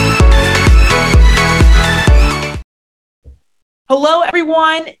Hello,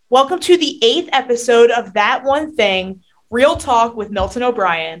 everyone. Welcome to the 8th episode of That One Thing, Real Talk with Milton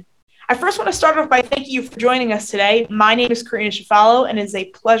O'Brien. I first want to start off by thanking you for joining us today. My name is Karina Shafalo, and it is a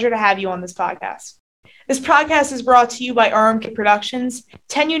pleasure to have you on this podcast. This podcast is brought to you by RMK Productions,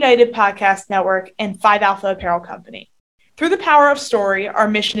 10 United Podcast Network, and 5 Alpha Apparel Company. Through the power of story, our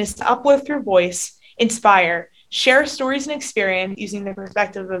mission is to uplift through voice, inspire, share stories and experience using the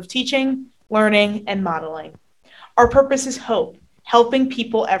perspective of teaching, learning, and modeling. Our purpose is hope, helping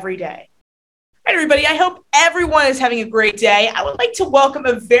people every day. All right, everybody, I hope everyone is having a great day. I would like to welcome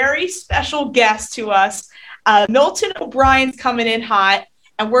a very special guest to us. Milton O'Brien's coming in hot,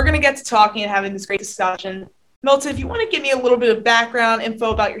 and we're going to get to talking and having this great discussion. Milton, if you want to give me a little bit of background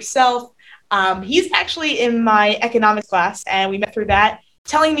info about yourself, he's actually in my economics class, and we met through that,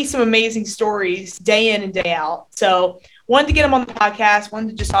 telling me some amazing stories day in and day out. So wanted to get him on the podcast, wanted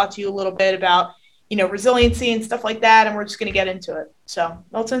to just talk to you a little bit about resiliency and stuff like that, and we're just going to get into it. So,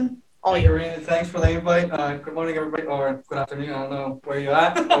 Milton, all you. Thanks for the invite. Good morning, everybody, or good afternoon. I don't know where you're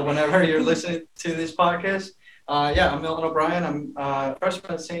at, or whenever you're listening to this podcast. I'm Milton O'Brien. I'm a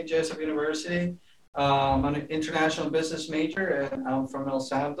freshman at St. Joseph University. I'm an international business major, and I'm from El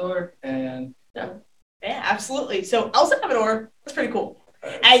Salvador. And yeah, absolutely. So, El Salvador, that's pretty cool.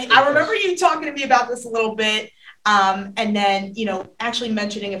 I remember you talking to me about this a little bit. And then, actually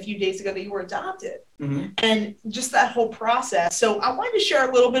mentioning a few days ago that you were adopted and just that whole process. So I wanted to share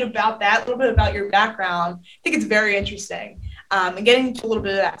a little bit about that, a little bit about your background. I think it's very interesting and getting into a little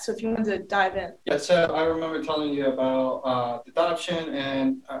bit of that. So if you wanted to dive in. Yeah, so I remember telling you about adoption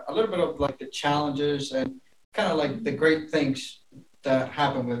and a little bit of like the challenges and kind of like the great things that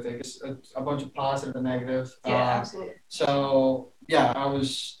happen with it. It's a bunch of positive and negative. Yeah, absolutely. So yeah, I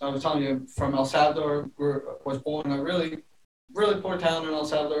was telling you from El Salvador. Was born in a really poor town in El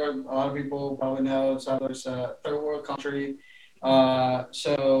Salvador. A lot of people probably know El Salvador's a third world country.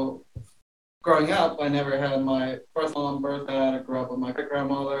 So growing up, I never had my birth mom, birth dad. I grew up with my great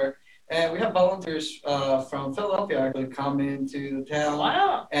grandmother, and we had volunteers from Philadelphia actually come into the town.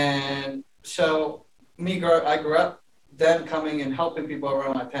 Wow! And so I grew up then coming and helping people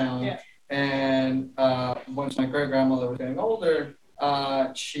around my town. Yeah. And once my great grandmother was getting older,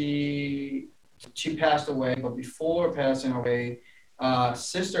 she passed away. But before passing away,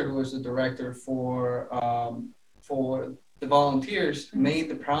 sister who was the director for the volunteers made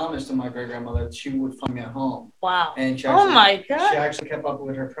the promise to my great grandmother that she would find me at home. Wow! And she oh my God! She actually kept up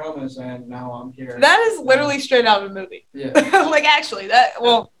with her promise, and now I'm here. That is literally straight out of a movie. Yeah. Like actually, that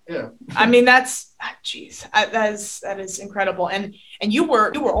well. Yeah. I mean, that is incredible. And you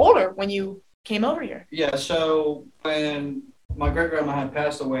were older when you came over here. Yeah. So when my great grandma had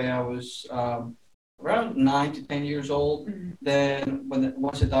passed away, I was around 9 to 10 years old. Mm-hmm. Then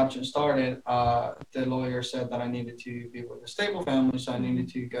once adoption started, the lawyer said that I needed to be with a stable family, so I needed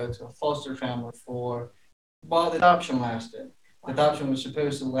to go to a foster family while the adoption lasted. Wow. The adoption was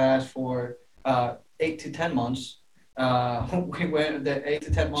supposed to last for 8 to 10 months. We went, the 8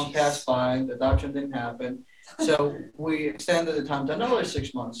 to 10 months passed by, the adoption didn't happen. So we extended the time to another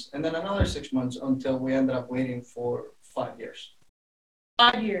 6 months, and then another 6 months until we ended up waiting for 5 years.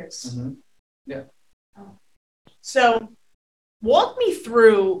 5 years. Mm-hmm. Yeah. So walk me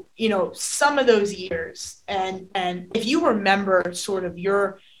through, some of those years and if you remember sort of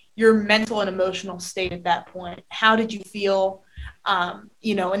your mental and emotional state at that point. How did you feel? And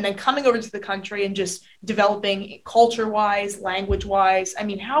then coming over to the country and just developing culture-wise, language-wise. I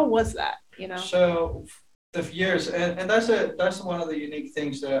mean, how was that, So the years, and that's one of the unique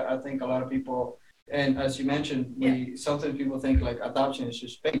things that I think a lot of people, and as you mentioned, sometimes people think like adoption is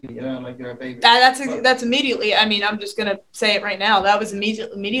just baby, like you're a baby. That's immediately, I mean, I'm just going to say it right now. That was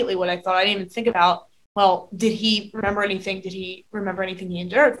immediately what I thought. I didn't even think about, well, did he remember anything? Did he remember anything he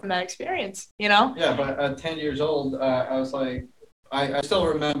endured from that experience, Yeah, but at 10 years old, I was like, I still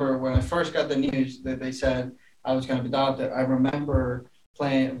remember when I first got the news that they said I was going to be adopted. I remember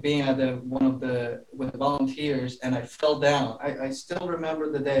being at with the volunteers, and I fell down. I still remember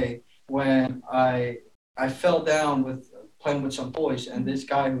the day when I fell down with playing with some boys, and this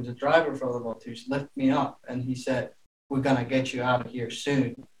guy who's a driver for the volunteers lifted me up, and he said, "We're going to get you out of here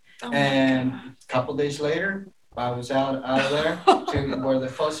soon." And a couple days later, I was out of there to where the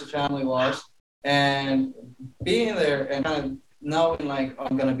foster family was, and being there and kind of knowing like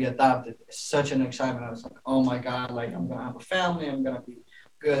I'm gonna be adopted is such an excitement. I was like, oh my God, like I'm gonna have a family, I'm gonna be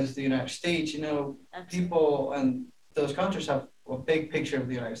good to the United States. People and those countries have a big picture of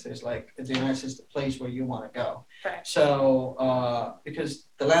the United States, like the United States is the place where you want to go. Right. So because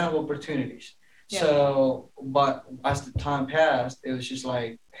the land of opportunities. Yeah. So, but as the time passed, it was just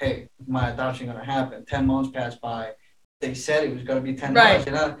like, hey, my adoption gonna happen. 10 months passed by. they said it was going to be 10 Right. months,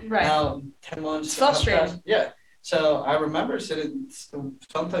 you know. Right. Now 10 months. It's frustrating. Yeah. So I remember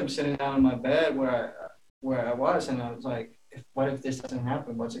sometimes sitting down in my bed where I was, and I was like, what if this doesn't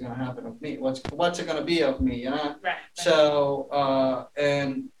happen? What's it going to happen with me? What's it going to be of me? You know. Right. So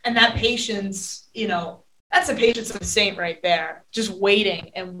and that patience, you know, that's the patience of a saint right there. Just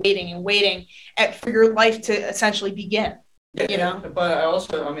waiting and waiting and waiting for your life to essentially begin. Yeah, you know. But I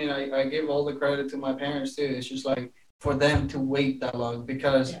also, I mean, I give all the credit to my parents too. It's just like for them to wait that long,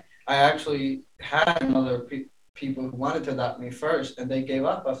 because I actually had another people who wanted to adopt me first, and they gave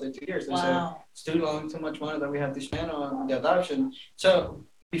up after 2 years. They said it's too long, too much money that we have to spend on the adoption. So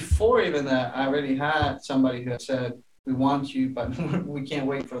before even that, I already had somebody who had said, we want you, but we can't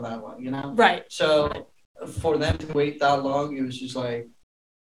wait for that long, you know? Right. So for them to wait that long, it was just like,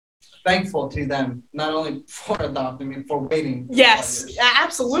 thankful to them, not only for adopting me, for waiting. Yes,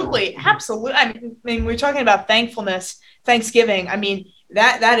 absolutely. So, absolutely. I mean, we're talking about thankfulness, Thanksgiving. I mean,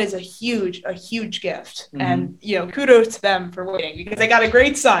 that is a huge gift. Mm-hmm. And, you know, kudos to them for waiting, because they got a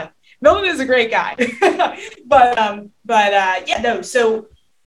great son. Milton is a great guy. Yeah, no. So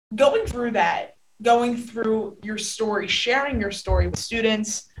going through your story, sharing your story with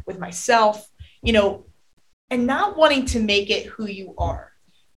students, with myself, you know, and not wanting to make it who you are.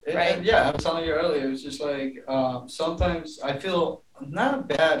 Right. Yeah, I was telling you earlier, it was just like sometimes I feel not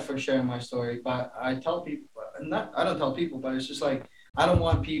bad for sharing my story, but I tell people, I don't tell people, but it's just like I don't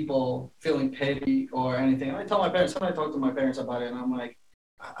want people feeling pity or anything. And I tell my parents, sometimes I talk to my parents about it, and I'm like,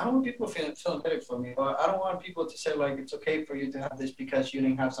 I don't want people feeling pity for me, or I don't want people to say like it's okay for you to have this because you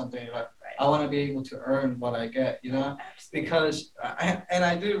didn't have something in your life. Right. I want to be able to earn what I get, you know. Absolutely. Because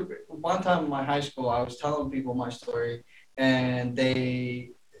I do. One time in my high school, I was telling people my story, and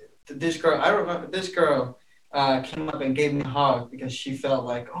this girl came up and gave me a hug because she felt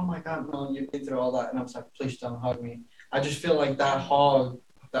like, oh my God, no, you've been through all that. And I was like, please don't hug me. I just feel like that hug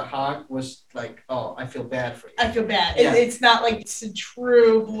was like, oh, I feel bad for you. I feel bad. Yeah. It's not like it's a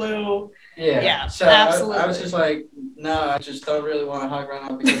true blue. Yeah. So absolutely. I was just like, no, I just don't really want to hug right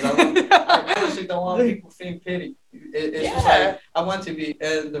now, because I honestly don't want people feeling pity. It's just like, I want to be,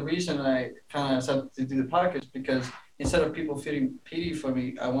 and the reason I kind of decided to do the podcast, because instead of people feeling pity for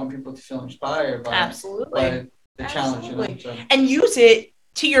me, I want people to feel inspired by the challenge. You know? So. And use it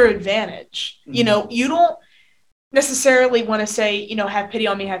to your advantage. Mm-hmm. You know, you don't necessarily want to say, you know, have pity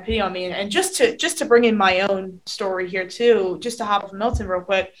on me. And just to bring in my own story here too, just to hop off Milton real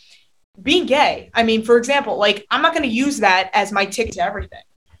quick, being gay. I mean, for example, like, I'm not going to use that as my ticket to everything.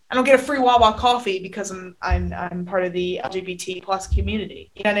 I don't get a free Wawa coffee because I'm part of the LGBT plus community.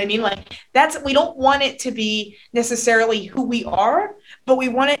 You know what I mean? Like, we don't want it to be necessarily who we are, but we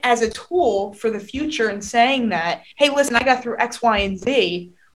want it as a tool for the future, and saying that, hey, listen, I got through X, Y, and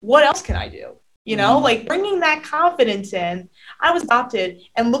Z. What else can I do? You know, like bringing that confidence in. I was adopted,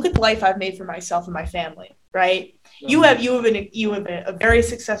 and look at the life I've made for myself and my family. Right? You have a very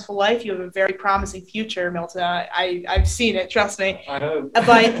successful life. You have a very promising future, Milton. I've seen it. Trust me. I hope.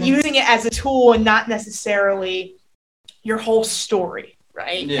 But using it as a tool and not necessarily your whole story,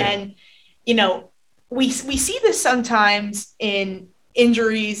 right? Yeah. And you know, we see this sometimes in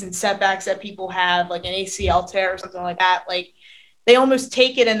injuries and setbacks that people have, like an ACL tear or something like that. Like, they almost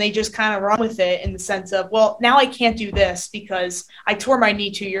take it and they just kind of run with it, in the sense of, well, now I can't do this because I tore my knee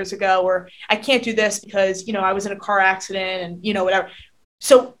 2 years ago, or I can't do this because, you know, I was in a car accident and, you know, whatever.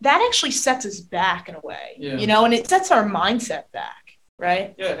 So that actually sets us back in a way, you know, and it sets our mindset back,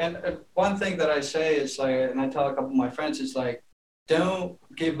 right? Yeah, and one thing that I say is like, and I tell a couple of my friends, is like, don't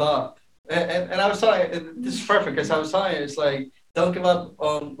give up. And I was telling you, this is perfect, because I was telling you, it's like, don't give up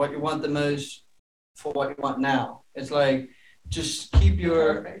on what you want the most for what you want now. It's like, just keep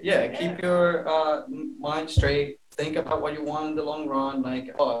your mind straight. Think about what you want in the long run.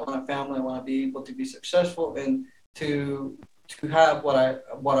 Like, oh, I want a family. I want to be able to be successful and to have what I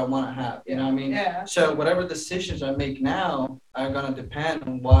want to have. You know what I mean? Yeah. So whatever decisions I make now are gonna depend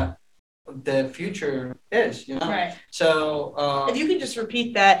on what the future is. You know? Right. So if you can just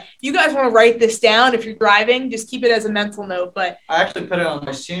repeat that, you guys want to write this down if you're driving, just keep it as a mental note. But I actually put it on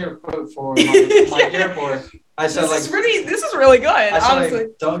my senior quote for my yearbook. I said, this is really good. Honestly,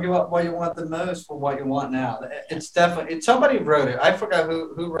 like, don't give up what you want the most for what you want now. It's definitely, somebody wrote it. I forgot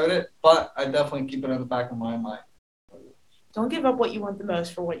who wrote it, but I definitely keep it in the back of my mind. Don't give up what you want the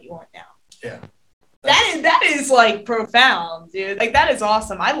most for what you want now. Yeah. That is like profound, dude. Like, that is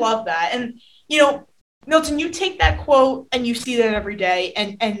awesome. I love that. And, you know, Milton, you take that quote and you see that every day,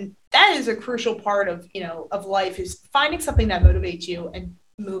 and that is a crucial part of, you know, of life, is finding something that motivates you and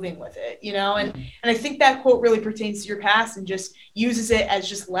moving with it, you know. And I think that quote really pertains to your past and just uses it as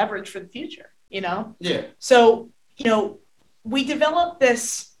just leverage for the future, you know. Yeah. So, we develop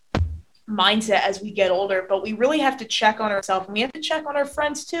this mindset as we get older, but we really have to check on ourselves, and we have to check on our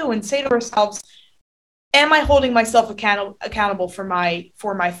friends too, and say to ourselves, am I holding myself accountable for my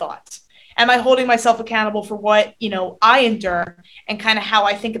thoughts? Am I holding myself accountable for what, I endure and kind of how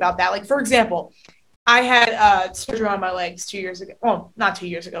I think about that? Like, for example, I had surgery on my legs 2 years ago. Well, not 2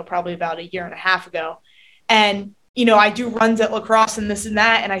 years ago, probably about a year and a half ago. And, I do runs at lacrosse and this and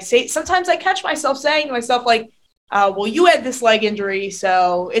that. And sometimes I catch myself saying to myself, like, well, you had this leg injury,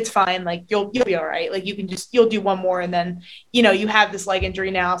 so it's fine. Like, you'll be all right. Like, you'll do one more, and then, you have this leg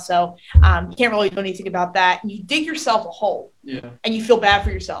injury now, so you can't really do anything about that. And you dig yourself a hole. Yeah. And you feel bad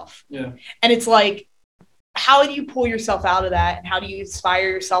for yourself. Yeah. And it's like, how do you pull yourself out of that, and how do you inspire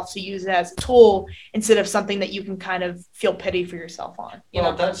yourself to use it as a tool instead of something that you can kind of feel pity for yourself on?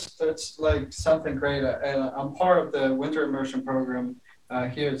 That's like something great. And I'm part of the winter immersion program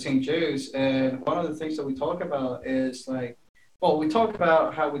here at St. Joe's, and one of the things that we talk about is we talk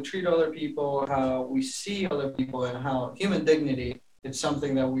about how we treat other people, how we see other people, and how human dignity is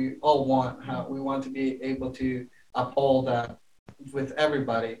something that we all want. How we want to be able to uphold that with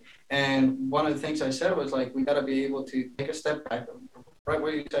everybody. And one of the things I said was we got to be able to take a step back, right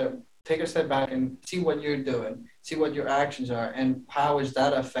where you said, take a step back and see what you're doing, see what your actions are, and how is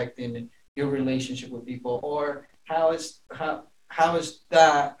that affecting your relationship with people, or how is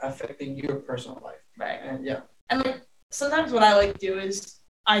that affecting your personal life? Right. And yeah. And sometimes what I like to do is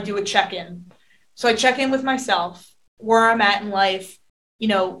I do a check-in. So I check in with myself, where I'm at in life,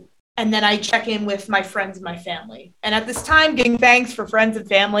 and then I check in with my friends and my family. And at this time, giving thanks for friends and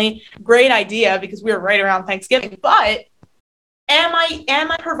family, great idea, because we were right around Thanksgiving. But am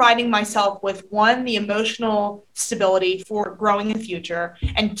I providing myself with, one, the emotional stability for growing in the future,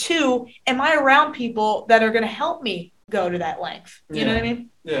 and two, am I around people that are going to help me go to that length? You know what I mean?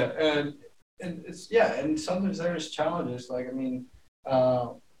 Yeah, and and sometimes there's challenges.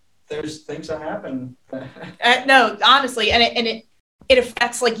 There's things that happen. No, honestly, and it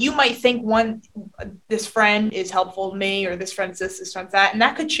affects, you might think this friend is helpful to me, or this friend's this friend's that, and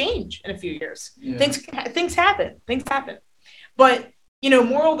that could change in a few years. Yeah. Things happen. But,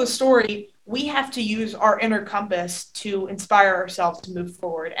 moral of the story, we have to use our inner compass to inspire ourselves to move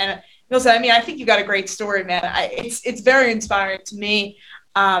forward. And Milton, I think you got a great story, man. It's very inspiring to me.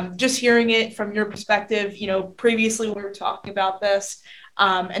 Just hearing it from your perspective, previously we were talking about this,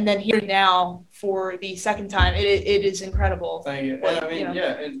 and then here now for the second time, it is incredible. Thank you.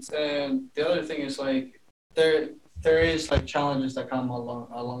 And and the other thing is there is challenges that come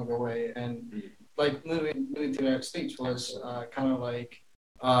along the way, and moving to that speech was kind of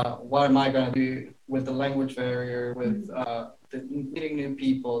what am I going to do with the language barrier, with meeting new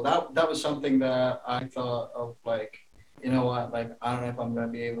people. That was something that I thought of, you know what, I don't know if I'm going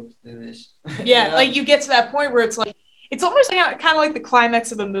to be able to do this. Yeah, you get to that point where it's almost kind of like the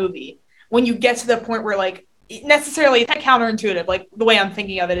climax of a movie, when you get to the point where necessarily it's kind of counterintuitive. The way I'm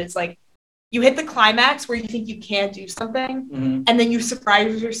thinking of it is you hit the climax where you think you can't do something, mm-hmm. and then you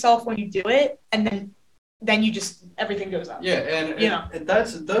surprise yourself when you do it, and then you just, everything goes up. Yeah, and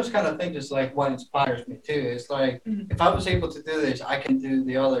that's those kind of things is what inspires me too. It's mm-hmm. if I was able to do this, I can do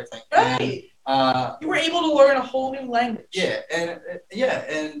the other thing. Right. And, you were able to learn a whole new language. Yeah,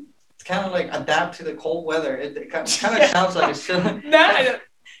 and kind of adapt to the cold weather. It kind of sounds like a silly.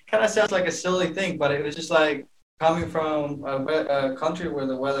 Kind of sounds like a silly thing, but it was just coming from a country where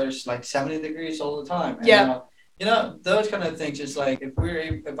the weather is 70 degrees all the time. And, yeah. Those kind of things. It's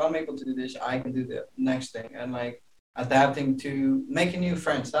if I'm able to do this, I can do the next thing, and adapting to making new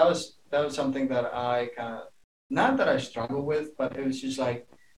friends. That was something that I kind of, not that I struggle with, but it was just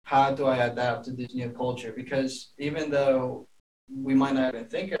how do I adapt to this new culture? Because even though we might not even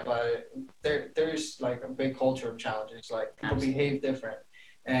think about it, there's a big culture of challenges. People behave different,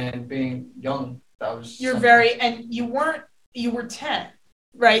 and being young, that was and you were 10,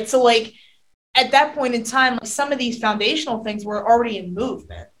 right? So at that point in time, some of these foundational things were already in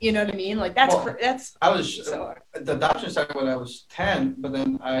movement. You know what I mean? That's. I was the adoption started when I was 10, but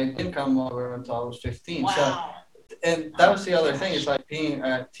then I didn't come over until I was 15. Wow. So, and that was the other thing. It's being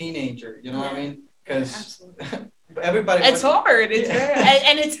a teenager. You know what I mean? Because everybody. It's hard. It's very,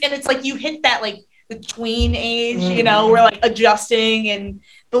 and it's you hit that the tween age. Mm-hmm. We're adjusting, and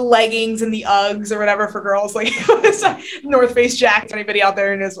the leggings and the Uggs or whatever for girls, North Face jackets. Anybody out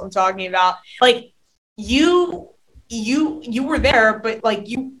there knows what I'm talking about. You were there, but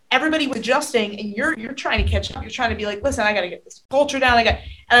everybody was adjusting, and you're trying to catch up. You're trying to be listen, I got to get this culture down. I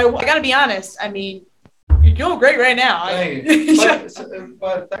got to be honest. You're doing great right now.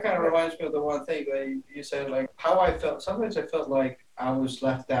 But that kind of reminds me of the one thing that you said, like how I felt. Sometimes I felt like I was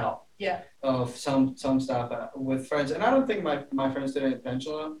left out. Yeah. Of some stuff with friends, and I don't think my friends did it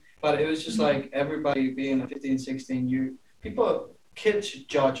intentionally, but it was just like everybody being 15, 16, kids should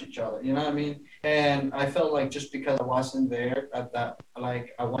judge each other, you know what I mean? And I felt like just because I wasn't there at that,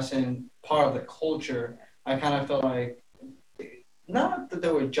 like I wasn't part of the culture, I kind of felt like, not that they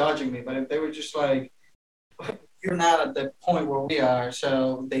were judging me, but if they were just like, you're not at the point where we are,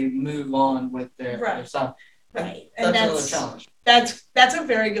 so they move on with their stuff. Right. And that's another challenge. That's a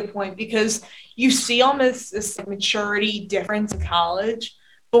very good point, because you see almost this maturity difference in college,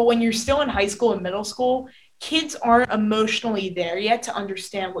 but when you're still in high school and middle school, kids aren't emotionally there yet to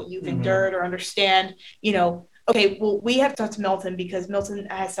understand what you've endured or understand, okay, well, we have to talk to Milton because Milton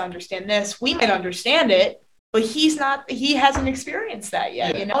has to understand this. We might understand it, but he hasn't experienced that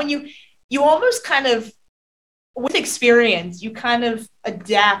yet, and you almost kind of, with experience, you kind of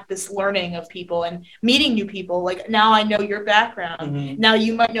adapt this learning of people and meeting new people. Like, now I know your background. Now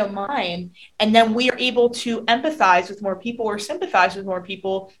you might know mine. And then we are able to empathize with more people or sympathize with more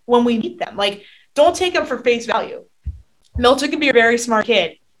people when we meet them. Like, don't take them for face value. Milton can be a very smart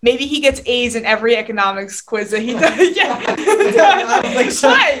kid. Maybe he gets A's in every economics quiz that he does.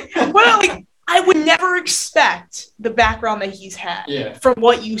 Well, I would never expect the background that he's had from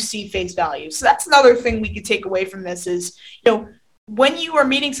what you see face value. So that's another thing we could take away from this is, when you are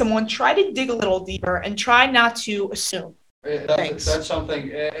meeting someone, try to dig a little deeper and try not to assume. That's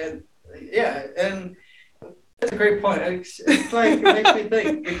something. And that's a great point. It's like, it makes me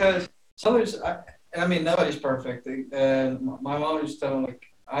think, because sometimes, nobody's perfect. And my mom used to tell me, like,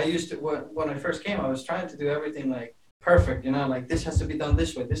 I used to, when I first came, I was trying to do everything like perfect, like this has to be done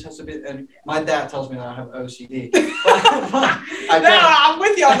this way, this has to be, and my dad tells me that I have OCD. I'm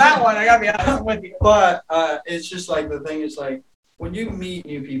with you on that one. I gotta be honest, I'm with you. But it's just like, the thing is, like, when you meet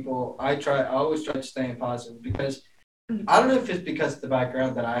new people, I always try to stay positive, because I don't know if it's because of the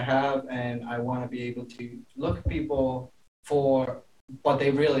background that I have, and I want to be able to look at people for what they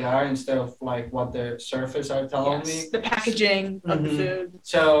really are instead of like what their surface are telling me. The packaging of the food.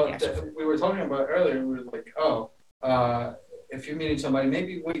 So we were talking about earlier, we were like, if you're meeting somebody,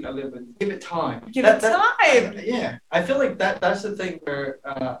 maybe wait a little bit, give it time. Give it time. Yeah, I feel like that's the thing where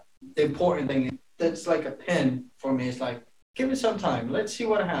the important thing, that's like a pin for me. It's like, give it some time. Let's see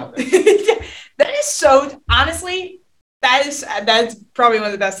what happens. That is so, honestly, that's probably one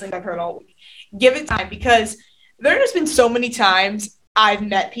of the best things I've heard all week. Give it time, because there has been so many times I've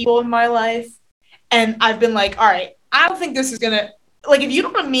met people in my life and I've been like, all right, I don't think this is going to, like, if you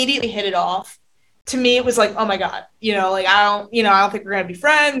don't immediately hit it off, to me, it was like, oh my God, like, I don't think we're going to be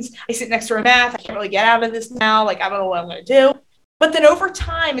friends. I sit next to her math. I can't really get out of this now. Like, I don't know what I'm going to do. But then over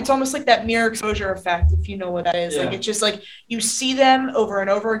time, it's almost like that mirror exposure effect, if you know what that is. Yeah. Like, it's just like you see them over and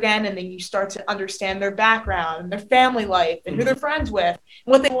over again, and then you start to understand their background and their family life and who they're friends with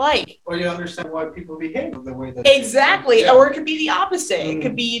and what they like. Or you understand why people behave the way that exactly. Or it could be the opposite. It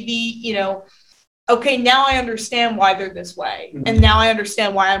could be the, okay, now I understand why they're this way. And now I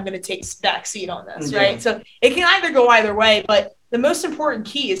understand why I'm going to take a back seat on this, right? So it can either go either way, but the most important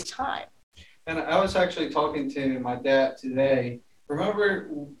key is time. And I was actually talking to my dad today. Remember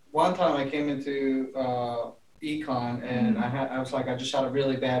one time I came into econ and I was like, I just had a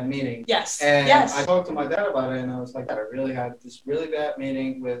really bad meeting. Yes. And I talked to my dad about it, and I was like, I really had this really bad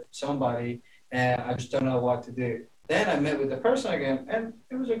meeting with somebody, and I just don't know what to do. Then I met with the person again, and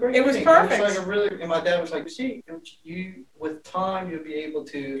it was a great meeting. Was perfect. It was like and my dad was like, see, you with time, you'll be able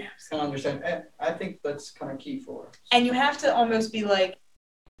to kind of understand. And I think that's kind of key for us. And you have to almost be like,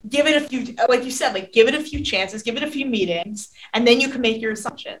 give it a few, like you said, like give it a few chances, give it a few meetings, and then you can make your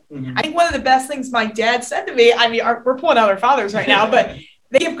assumption. I think one of the best things my dad said to me, we're pulling out our fathers right now, but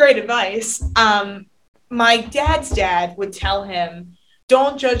they give great advice. My dad's dad would tell him,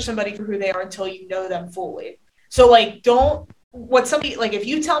 don't judge somebody for who they are until you know them fully. So like, if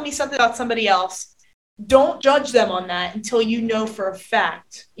you tell me something about somebody else, don't judge them on that until you know for a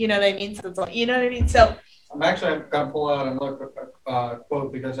fact. You know what I mean? So I'm actually going to pull out another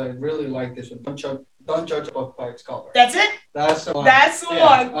quote, because I really like this one. Don't judge a book by its cover. That's it? That's the one. That's the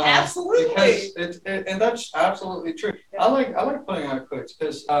one. Absolutely. And that's absolutely true. Yeah. I like putting out quotes,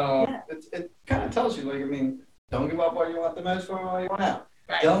 because it kind of tells you, like, don't give up what you want the most for what you want out.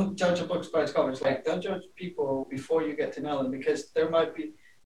 Right. Don't judge a book by its cover. It's like, don't judge people before you get to know them, because there might be,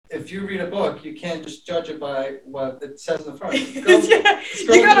 if you read a book, you can't just judge it by what it says in the front. You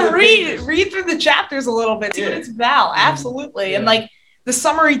got to read through the chapters a little bit, see what it's about. Absolutely. And like, the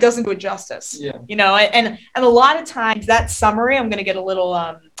summary doesn't do it justice. And a lot of times that summary, I'm going to get a little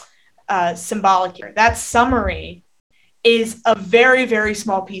symbolic here. That summary is a very, very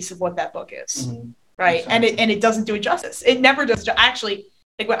small piece of what that book is, right? Exactly. And it doesn't do it justice. It never does. Actually,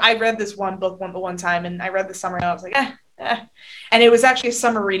 like when I read this one book one time, and I read the summary, I was like, and it was actually a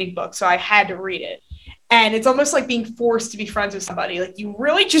summer reading book, so I had to read it. And it's almost like being forced to be friends with somebody. Like, you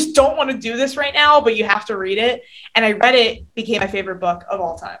really just don't want to do this right now, but you have to read it. And I read it, became my favorite book of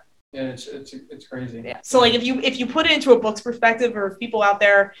all time. Yeah, it's crazy. Yeah. So like if you put it into a book's perspective, or if people out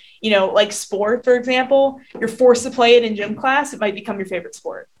there, like sport, for example, you're forced to play it in gym class, it might become your favorite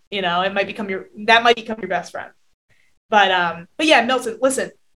sport. It might become your best friend. But yeah, Milton,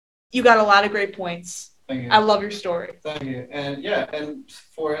 listen, you got a lot of great points. Thank you. I love your story. Thank you. And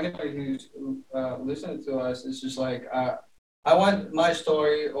for anybody who's listening to us, it's just like I want my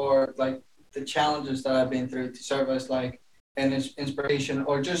story, or like the challenges that I've been through, to serve as like an inspiration,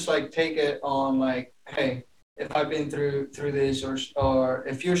 or just like take it on like, hey, if I've been through this, or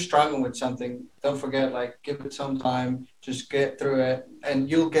if you're struggling with something, don't forget, like, give it some time, just get through it, and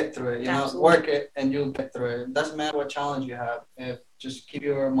you'll get through it. Work it, and you'll get through it. It doesn't matter what challenge you have. Just keep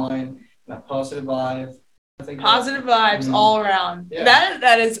your mind in a positive vibe. Positive vibes all around. Yeah.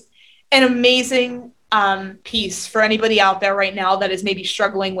 That is an amazing piece for anybody out there right now that is maybe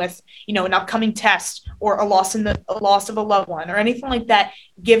struggling with, an upcoming test, or a loss of a loved one, or anything like that.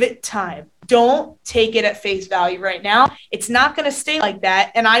 Give it time. Don't take it at face value right now. It's not going to stay like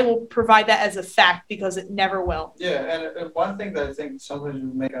that, and I will provide that as a fact, because it never will. Yeah, and one thing that I think sometimes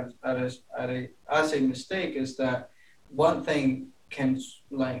we make as a mistake is that one thing can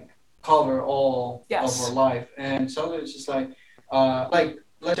like cover all of our life, and sometimes it's just like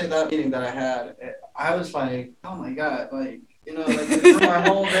let's say that meeting that I had, I was like, oh my god, like through my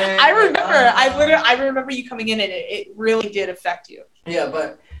whole day. I remember you coming in, and it really did affect you. Yeah,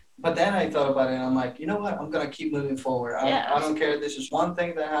 but then I thought about it, and I'm like, you know what? I'm gonna keep moving forward. I don't care. This is one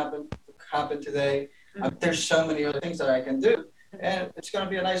thing that happened today. There's so many other things that I can do, and it's gonna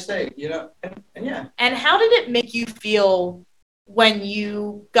be a nice day, and yeah. And how did it make you feel when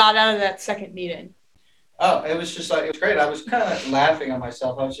you got out of that second meeting? Oh, it was just like, it was great. I was kind of laughing at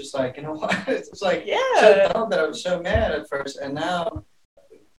myself. I was just like, you know what? It's like so dumb that I was so mad at first, and now,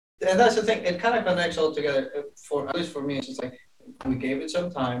 and that's the thing. It kind of connects all together. At least for me, it's just like, we gave it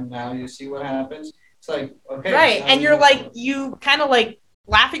some time. Now you see what happens. It's like, okay, right, and you're like, you kind of like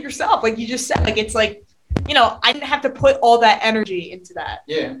laugh at yourself, like you just said, like it's like, I didn't have to put all that energy into that.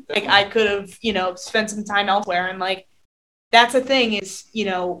 Yeah, definitely. Like I could have, spent some time elsewhere, and like that's the thing is,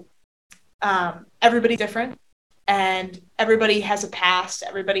 everybody's different, and everybody has a past.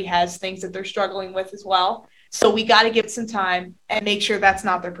 Everybody has things that they're struggling with as well. So we got to give it some time and make sure that's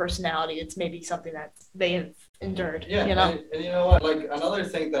not their personality. It's maybe something that they have endured. Yeah, and you know what? Like another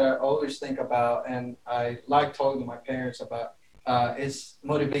thing that I always think about, and I like talking to my parents about, is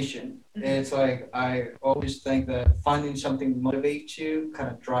motivation. Mm-hmm. It's like I always think that finding something that motivates you kind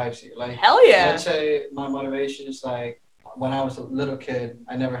of drives you. Like, hell yeah. Let's say my motivation is like, when I was a little kid,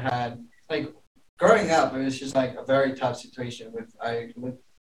 I never had, like, growing up, it was just like a very tough situation with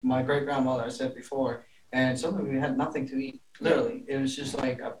my great grandmother, I said before, and sometimes we had nothing to eat. Literally, it was just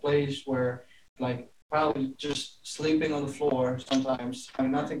like a place where, like, probably just sleeping on the floor sometimes,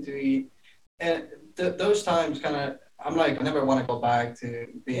 having nothing to eat, and those times kind of, I'm like, I never want to go back to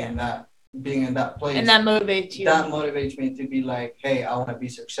being in that place. And that motivates you. That motivates me to be like, hey, I want to be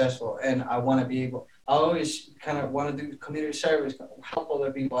successful, and I want to be able. I always kind of want to do community service, help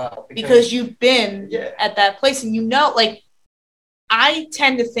other people out. Because you've been at that place, and like, I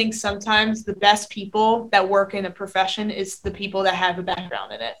tend to think sometimes the best people that work in a profession is the people that have a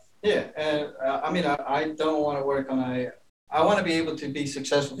background in it. Yeah, and I mean, I don't want to work on I want to be able to be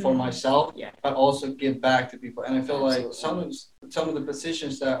successful for myself, but also give back to people. And I feel like some of the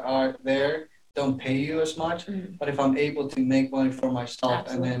positions that are there don't pay you as much. But if I'm able to make money for myself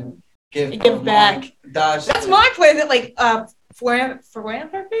and then give back, that's my plan. That like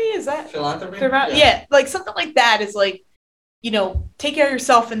philanthropy, is that philanthropy? Yeah, like something like that is like, take care of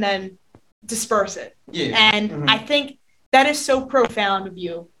yourself and then disperse it. Yeah, and I think that is so profound of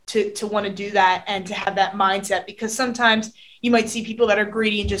you to want to do that and to have that mindset, because sometimes you might see people that are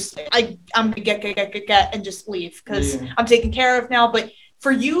greedy and just I'm gonna get and just leave because I'm taken care of now. But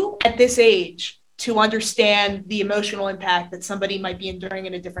for you at this age to understand the emotional impact that somebody might be enduring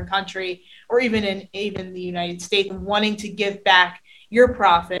in a different country or even in the United States, and wanting to give back your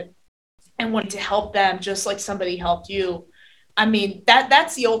profit and wanting to help them just like somebody helped you, I mean,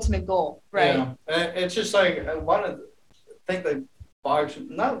 that's the ultimate goal, right? Yeah, it's just like one of the things that bogs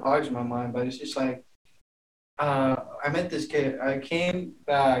my mind, but it's just like I met this kid. I came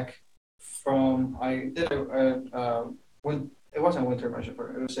back from, I did it wasn't a winter immersion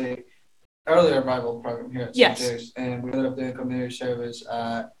program. It was early arrival program here at St. Yes. Joe's, and we ended up doing community service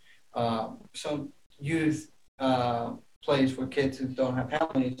at some youth place where kids who don't have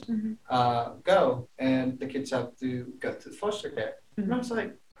families go, and the kids have to go to foster care. And I was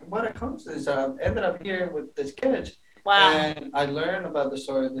like, what a coincidence! I ended up here with this kid. Wow. And I learned about the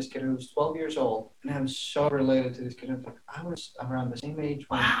story of this kid who was 12 years old, and I was so related to this kid. I was like, I was around the same age.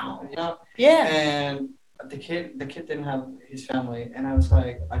 Wow. You know? Yeah. And the kid didn't have his family, and I was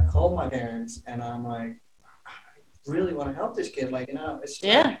like, I called my parents, and I'm like, I really want to help this kid. Like, you know, it's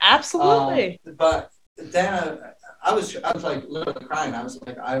absolutely. But then I was like literally crying. I was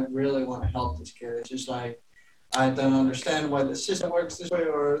like, I really want to help this kid. It's just like, I don't understand why the system works this way,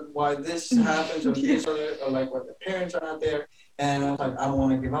 or why this happens, or this other, or like why the parents are not there. And I was like, I don't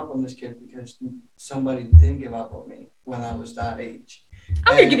want to give up on this kid because somebody didn't give up on me when I was that age.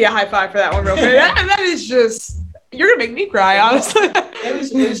 I'm gonna give you a high five for that one, real quick. That is just, you're gonna make me cry, honestly. It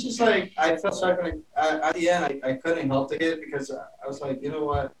was just like I felt sorry. At the end, I couldn't help the kid because I was like, you know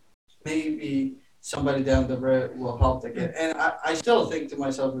what, maybe somebody down the road will help the kid. And I still think to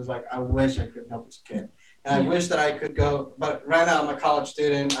myself, it's like, I wish I could help this kid. And I wish that I could go, but right now I'm a college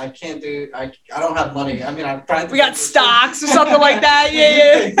student. I can't do. I don't have money. I mean, I'm trying to. We got stocks or something like that.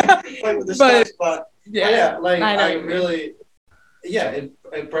 Yeah. Like with the stocks, but like I really,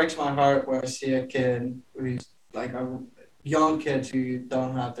 it breaks my heart when I see a kid who's like a young kids who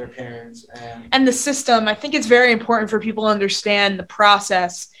don't have their parents and the system. I think it's very important for people to understand the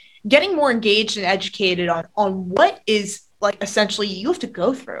process, getting more engaged and educated on what is like essentially you have to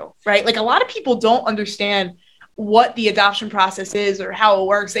go through, right? Like a lot of people don't understand what the adoption process is or how it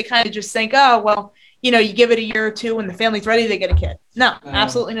works. They kind of just think, oh, well, you know, you give it a year or two when the family's ready, they get a kid. No,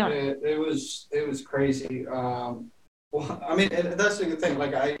 absolutely not. It was crazy. Well, I mean, that's the good thing.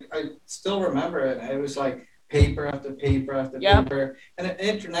 Like I still remember it. It was like paper after paper after paper. And an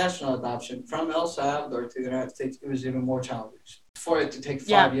international adoption from El Salvador to the United States, it was even more challenging for it to take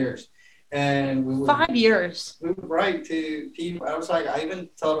 5 years. And we would 5 years. We would write to people. I was like, I even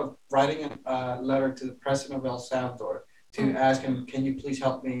thought of writing a letter to the president of El Salvador to ask him, can you please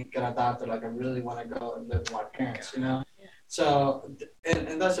help me get adopted? Like, I really want to go and live with my parents, you know? So,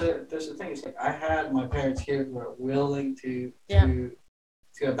 and that's the thing. It's like, I had my parents here who were willing to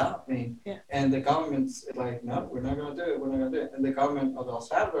adopt me. Yeah. And the government's like, no, we're not going to do it. We're not going to do it. And the government of El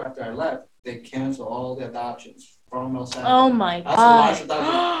Salvador, after I left, they canceled all the adoptions from El Salvador. Oh, my God. That's the last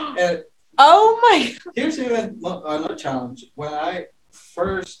adoption. And oh, my. Here's even another challenge. When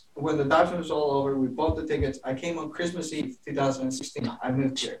the adoption was all over, we bought the tickets. I came on Christmas Eve, 2016. I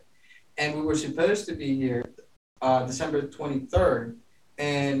moved here. And we were supposed to be here December 23rd.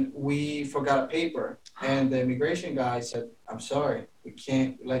 And we forgot a paper. And the immigration guy said, I'm sorry, we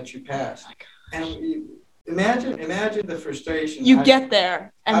can't let you pass. And imagine the frustration. You get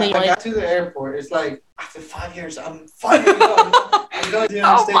there. And I got to the airport. It's like, after 5 years, I'm finally going. I'm going to the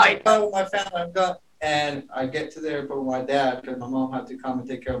United States. I'm going with my family. I'm going. And I get to the airport with my dad because my mom had to come and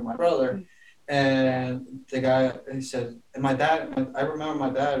take care of my brother. And the guy, he said, and my dad, I remember my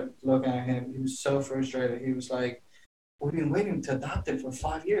dad looking at him. He was so frustrated. He was like, we've been waiting to adopt it for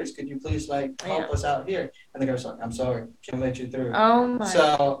 5 years. Could you please help us out here? And the guy was like, I'm sorry, can't let you through. Oh my.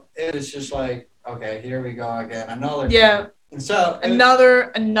 So it was just like, okay, here we go again. Another. Yeah. And so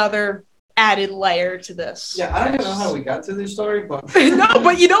another added layer to this. Yeah, I don't even know how we got to this story, but no,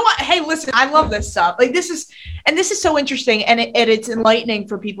 but you know what? Hey, listen, I love this stuff. Like this is so interesting, and it's enlightening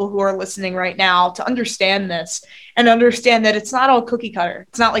for people who are listening right now to understand this and understand that it's not all cookie cutter.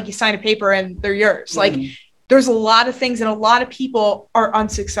 It's not like you sign a paper and they're yours. Like there's a lot of things, and a lot of people are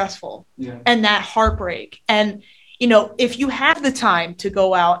unsuccessful, and that heartbreak. And you know, if you have the time to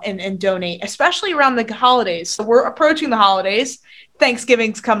go out and donate, especially around the holidays. So we're approaching the holidays.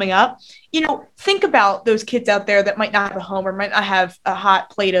 Thanksgiving's coming up. You know, think about those kids out there that might not have a home or might not have a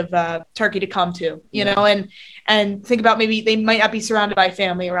hot plate of turkey to come to, you know, and think about maybe they might not be surrounded by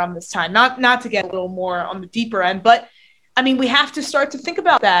family around this time. Not to get a little more on the deeper end, but I mean, we have to start to think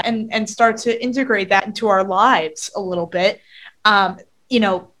about that and start to integrate that into our lives a little bit. You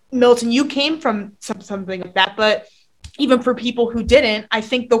know, Milton, you came from something like that, but even for people who didn't, I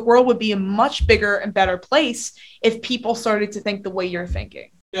think the world would be a much bigger and better place if people started to think the way you're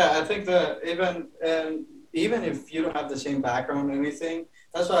thinking. Yeah, I think that even if you don't have the same background or anything,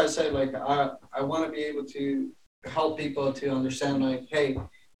 that's why I say, like, I want to be able to help people to understand, like, hey,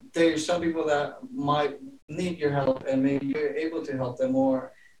 there's some people that might need your help and maybe you're able to help them,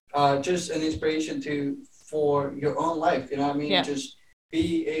 or just an inspiration for your own life, you know what I mean? Yeah. Just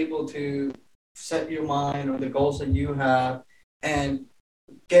be able to set your mind on the goals that you have and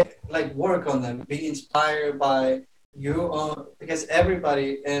work on them, be inspired by because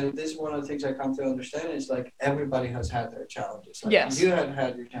everybody, and this is one of the things I come to understand is like everybody has had their challenges. Like Yes. you have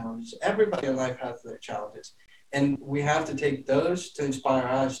had your challenges. Everybody in life has their challenges, and we have to take those to inspire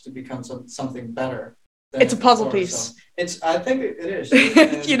us to become something better. It's a puzzle piece. I think it is. And,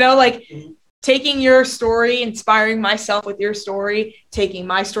 mm-hmm. Taking your story, inspiring myself with your story, taking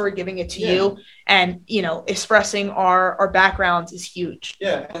my story, giving it to you, and expressing our backgrounds is huge.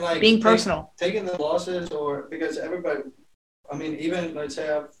 Yeah, and like being personal, taking the losses, or because everybody, I mean, even let's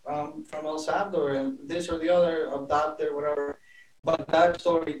say I'm from El Salvador and this or the other, adopted or whatever, but that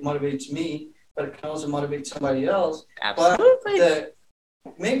story motivates me, but it can also motivate somebody else. Absolutely. But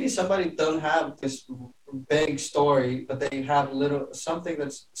maybe somebody don't have this big story, but they have something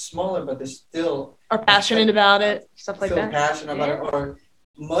that's smaller, but they still are passionate about it, stuff like that. Feel passionate about it, or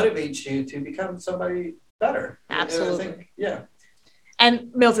motivates you to become somebody better. Absolutely. Yeah.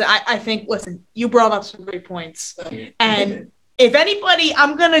 And Milton, I think, listen, you brought up some great points. And if anybody,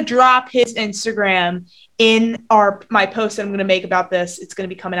 I'm going to drop his Instagram in my post that I'm going to make about this. It's going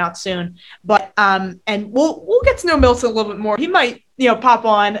to be coming out soon. But and we'll get to know Milton a little bit more. He might, pop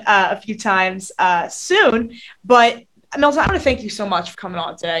on a few times soon. But Milton, I want to thank you so much for coming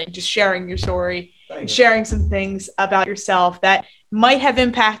on today and just sharing your story and sharing some things about yourself that might have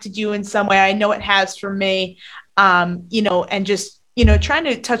impacted you in some way. I know it has for me, and just, trying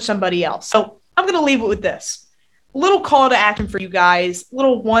to touch somebody else. So I'm going to leave it with this. Little call to action for you guys.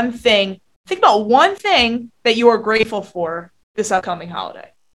 Little one thing. Think about one thing that you are grateful for this upcoming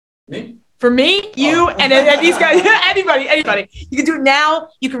holiday. Me? For me, you, and these guys, anybody. You can do it now.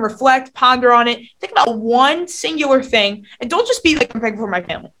 You can reflect, ponder on it. Think about one singular thing. And don't just be like, I'm thankful for my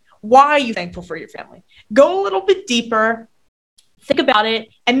family. Why are you thankful for your family? Go a little bit deeper. Think about it,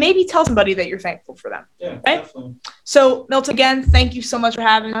 and maybe tell somebody that you're thankful for them. Yeah, right? Definitely. So, Milton, again, thank you so much for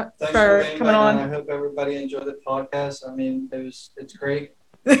coming on. I hope everybody enjoyed the podcast. I mean, it's great.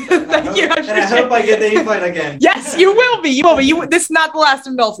 Thank you. I hope I get the invite again. Yes, you will be. This is not the last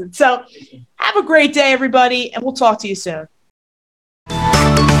of Milton. So, have a great day, everybody, and we'll talk to you soon.